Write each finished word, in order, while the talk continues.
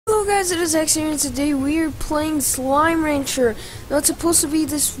guys, it is Xzee here, and today we are playing Slime Rancher. Now it's supposed to be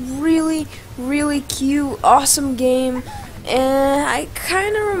this really cute, awesome game, and it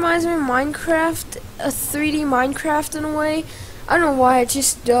kind of reminds me of Minecraft, a 3D Minecraft in a way. I don't know why, it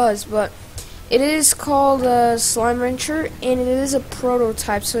just does, but it is called Slime Rancher, and it is a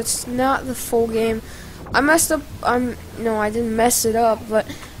prototype, so it's not the full game. I messed up, no, I didn't mess it up, but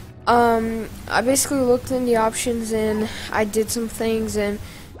I basically looked in the options and I did some things, and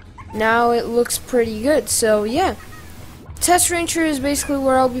now it looks pretty good. So yeah, Test Rancher is basically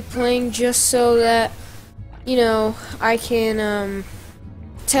where I'll be playing, just so that, you know, I can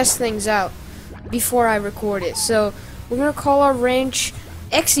test things out before I record it. So we're gonna call our ranch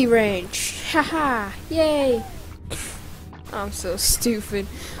Xzee Ranch. Haha, yay. I'm so stupid.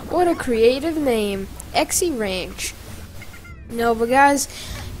 What a creative name, Xzee Ranch. No, but guys,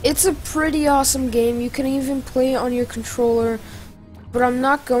 it's a pretty awesome game. You can even play it on your controller, but I'm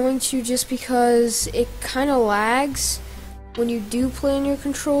not going to, just because it kind of lags when you do play on your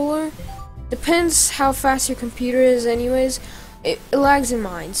controller. Depends how fast your computer is anyways. It lags in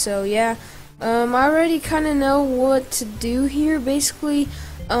mine, so yeah. I already kind of know what to do here. Basically,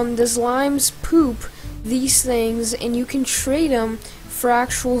 the slimes poop these things, and you can trade them for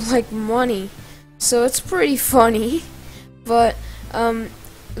actual, like, money. So it's pretty funny. But,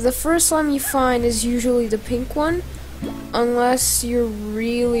 the first slime you find is usually the pink one, unless you're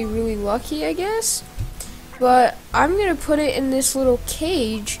really lucky, I guess. But I'm gonna put it in this little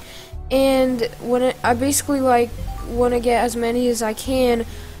cage, and I basically want to get as many as I can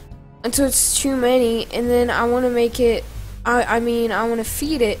until it's too many, and then I want to make it. I want to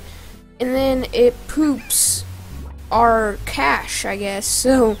feed it, and then it poops our cash, I guess.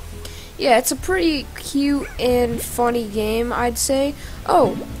 So yeah, it's a pretty cute and funny game, I'd say.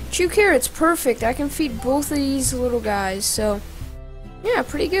 Oh, 2 carrots, perfect. I can feed both of these little guys, so yeah,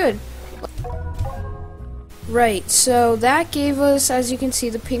 pretty good. Right, so that gave us, as you can see,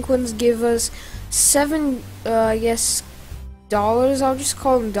 the pink ones give us 7, I guess, dollars. I'll just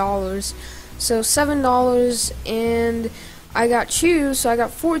call them dollars. So $7, and I got 2, so I got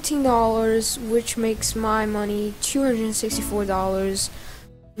 $14, which makes my money $264.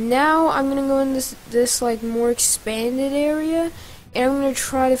 Now I'm gonna go in this like more expanded area, and I'm gonna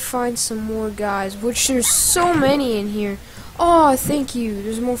try to find some more guys, which there's so many in here. Oh, thank you.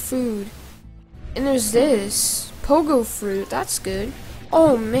 There's more food, and there's this pogo fruit. That's good.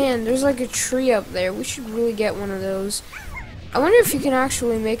 Oh man, there's like a tree up there. We should really get one of those. I wonder if you can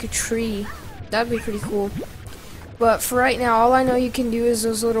actually make a tree. That'd be pretty cool. But for right now, all I know you can do is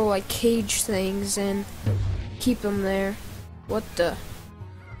those little like cage things and keep them there. What the?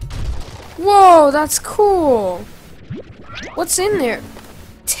 Whoa, that's cool. What's in there?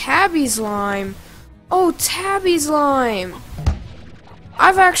 Tabby slime. Oh, tabby slime.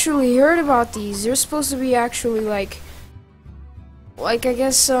 I've actually heard about these. They're supposed to be actually like I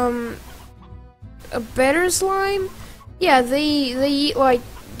guess a better slime. Yeah, they eat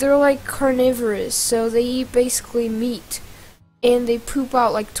they're like carnivorous, so they eat basically meat, and they poop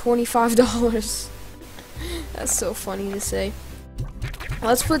out like $25. That's so funny to say.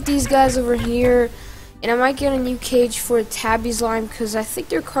 Let's put these guys over here, and I might get a new cage for a tabby slime, because I think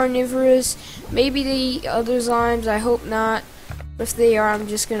they're carnivorous. Maybe they eat other slimes, I hope not. But if they are, I'm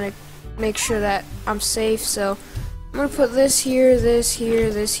just gonna make sure that I'm safe. So I'm gonna put this here, this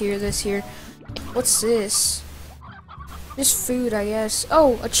here, this here, this here. What's this? Just food, I guess.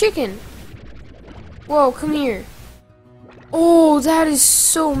 Oh, a chicken! Whoa, come here. Oh, that is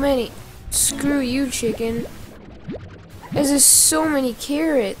so many. Screw you, chicken. There's so many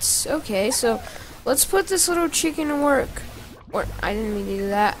carrots. Okay, so let's put this little chicken to work. Or, I didn't mean to do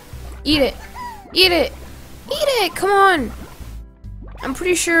that. Eat it! Eat it! Eat it! Come on! I'm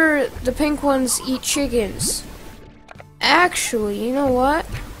pretty sure the pink ones eat chickens. Actually, you know what?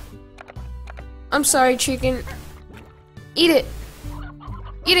 I'm sorry, chicken. Eat it!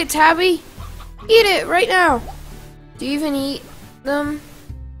 Eat it, Tabby! Eat it right now! Do you even eat them?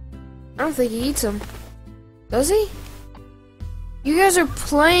 I don't think he eats them. Does he? You guys are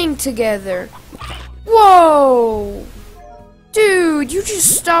playing together. Whoa! Dude, you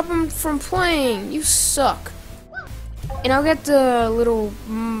just stop him from playing. You suck. And I'll get the little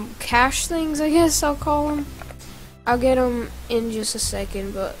cash things, I guess I'll call them. I'll get them in just a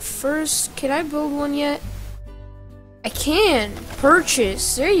second, but first, can I build one yet? I can.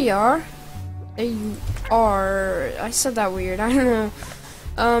 Purchase. There you are. There you are. I said that weird. I don't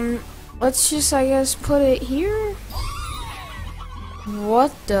know. Let's just, I guess, put it here.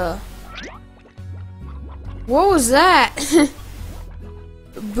 What the? What was that?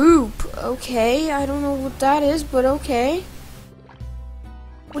 Boop. Okay, I don't know what that is, but okay.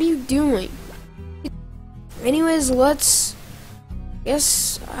 What are you doing? Anyways, let's...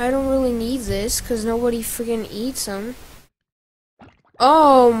 Guess I don't really need this, because nobody freaking eats them.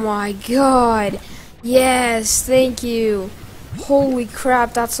 Oh my god! Yes, thank you! Holy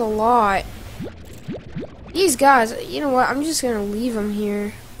crap, that's a lot. These guys, you know what, I'm just gonna leave them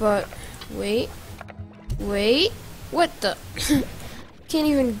here. But, wait. Wait. What the? Can't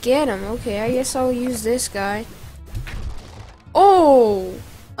even get him. Okay, I guess I'll use this guy. Oh!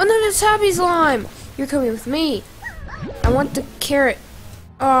 Another tabby slime! You're coming with me. I want the carrot.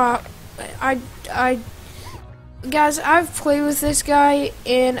 Guys, I've played with this guy,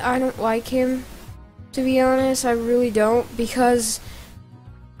 and I don't like him. To be honest, I really don't, because,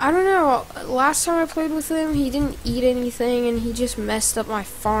 I don't know, last time I played with him, he didn't eat anything, and he just messed up my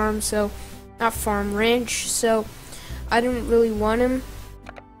farm, ranch, so I didn't really want him.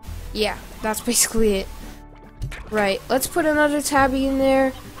 Yeah, that's basically it. Right, let's put another tabby in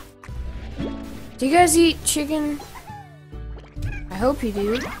there. Do you guys eat chicken? I hope you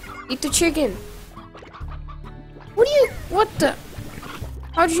do. Eat the chicken. What the?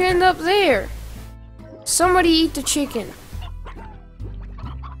 How'd you end up there? Somebody eat the chicken.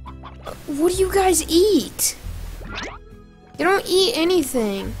 What do you guys eat? You don't eat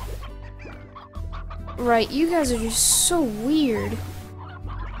anything. Right, you guys are just so weird.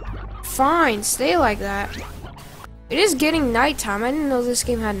 Fine, stay like that. It is getting nighttime. I didn't know this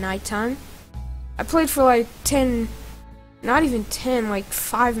game had nighttime. I played for like 10, not even 10, like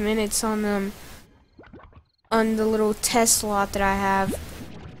 5 minutes on the little test slot that I have.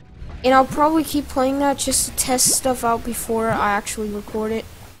 And I'll probably keep playing that just to test stuff out before I actually record it.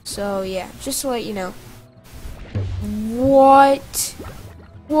 So yeah, just to let you know. What?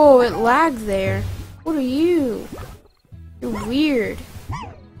 Whoa, it lagged there. What are you? You're weird.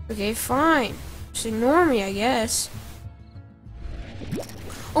 Okay, fine. Just ignore me, I guess.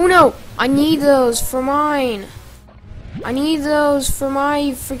 Oh no! I need those for mine! I need those for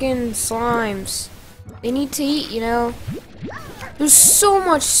my freaking slimes. They need to eat, you know? There's so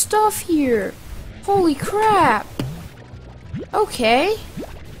much stuff here! Holy crap! Okay.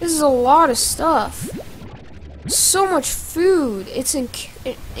 This is a lot of stuff. So much food. It's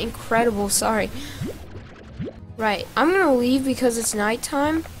incredible, sorry. Right, I'm gonna leave because it's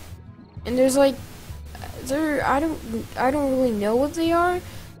nighttime. And there's like... I don't really know what they are.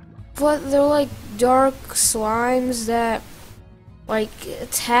 But they're like dark slimes that like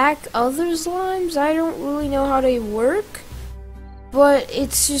attack other slimes. I don't really know how they work, but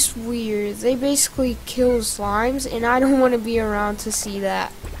it's just weird. They basically kill slimes, and I don't want to be around to see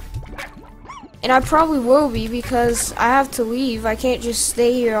that. And I probably will be, because I have to leave. I can't just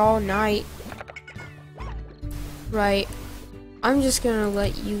stay here all night. Right. I'm just gonna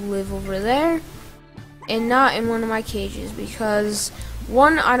let you live over there and not in one of my cages, because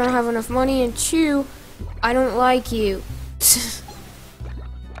 1, I don't have enough money, and 2, I don't like you.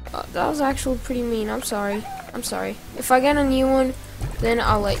 That was actually pretty mean. I'm sorry. I'm sorry. If I get a new one, then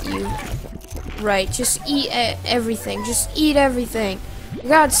I'll let you. Right, just eat everything. Just eat everything. For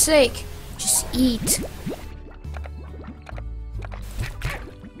God's sake, just eat.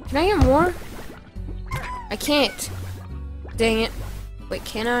 Can I get more? I can't. Dang it. Wait,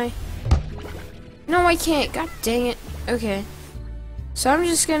 can I? No, I can't. God dang it. Okay. So I'm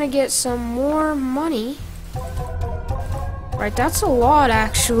just gonna get some more money. Right, that's a lot,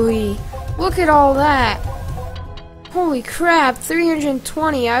 actually. Look at all that. Holy crap,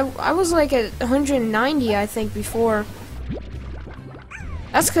 320. I was like at 190, I think, before.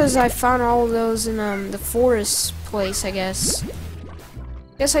 That's because I found all of those in the forest place, I guess.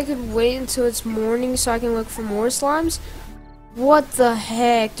 Guess I could wait until it's morning so I can look for more slimes. What the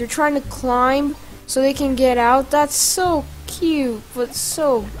heck? They're trying to climb so they can get out? That's so cute, but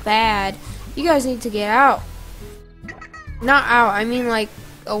so bad. You guys need to get out. Not out, I mean like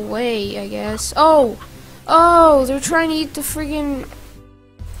away, I guess. Oh! Oh, they're trying to eat the friggin'...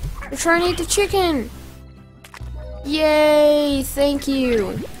 They're trying to eat the chicken! Yay! Thank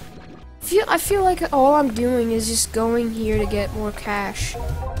you! I feel like all I'm doing is just going here to get more cash.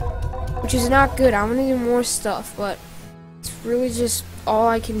 Which is not good. I want to do more stuff, but it's really just all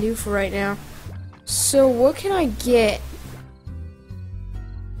I can do for right now. So what can I get?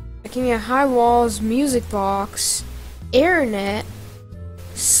 I can get high walls, music box, airnet,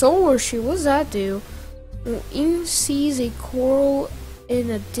 solar shield. What does that do? Ink sees a coral in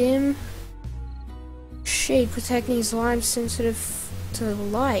a dim shade, protecting slime sensitive to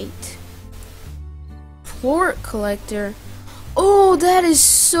light. Plort collector. Oh, that is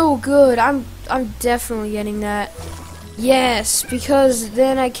so good. I'm definitely getting that. Yes, because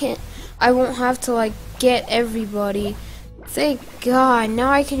then I won't have to like get everybody Thank God,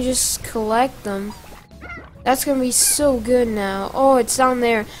 now I can just collect them. That's gonna be so good now. Oh, it's down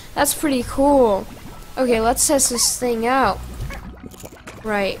there. That's pretty cool. Okay, let's test this thing out.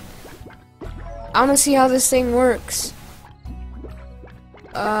 Right. I wanna see how this thing works.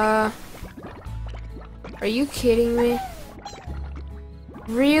 Are you kidding me?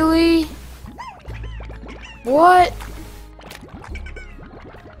 Really? What?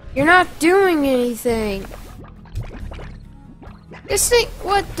 You're not doing anything. This thing,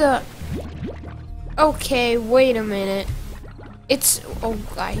 what the? Okay, wait a minute. It's, oh,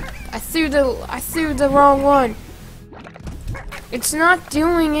 I threw the wrong one. It's not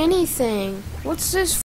doing anything. What's this